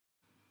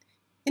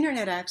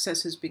Internet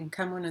access has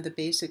become one of the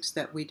basics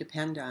that we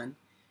depend on,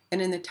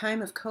 and in the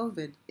time of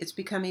COVID, it's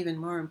become even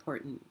more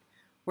important.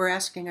 We're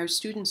asking our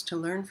students to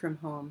learn from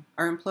home,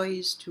 our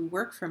employees to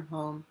work from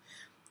home,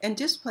 and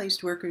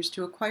displaced workers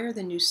to acquire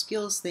the new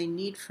skills they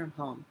need from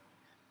home.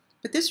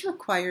 But this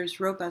requires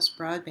robust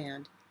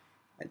broadband,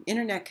 an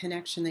internet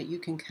connection that you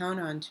can count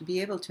on to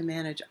be able to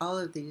manage all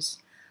of these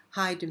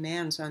high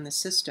demands on the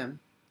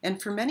system.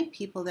 And for many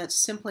people, that's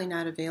simply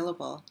not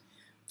available.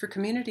 For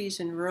communities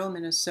in rural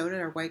Minnesota,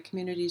 or white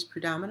communities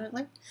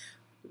predominantly,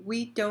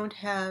 we don't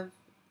have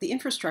the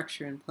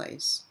infrastructure in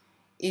place.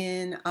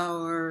 In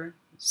our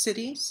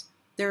cities,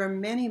 there are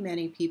many,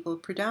 many people,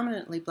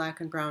 predominantly black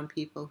and brown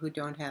people, who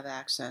don't have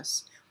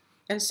access.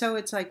 And so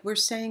it's like we're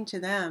saying to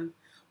them,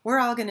 we're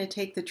all going to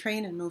take the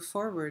train and move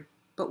forward,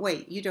 but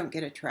wait, you don't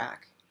get a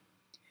track.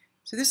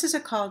 So this is a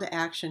call to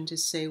action to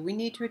say we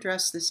need to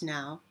address this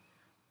now.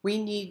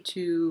 We need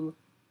to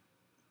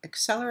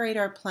accelerate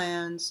our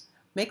plans,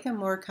 make them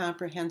more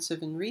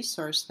comprehensive, and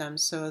resource them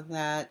so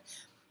that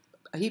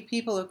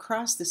people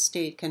across the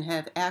state can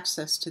have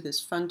access to this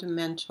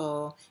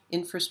fundamental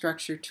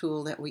infrastructure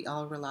tool that we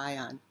all rely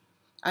on.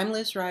 I'm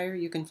Liz Ryer.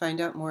 You can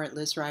find out more at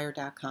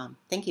lizryer.com.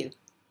 Thank you.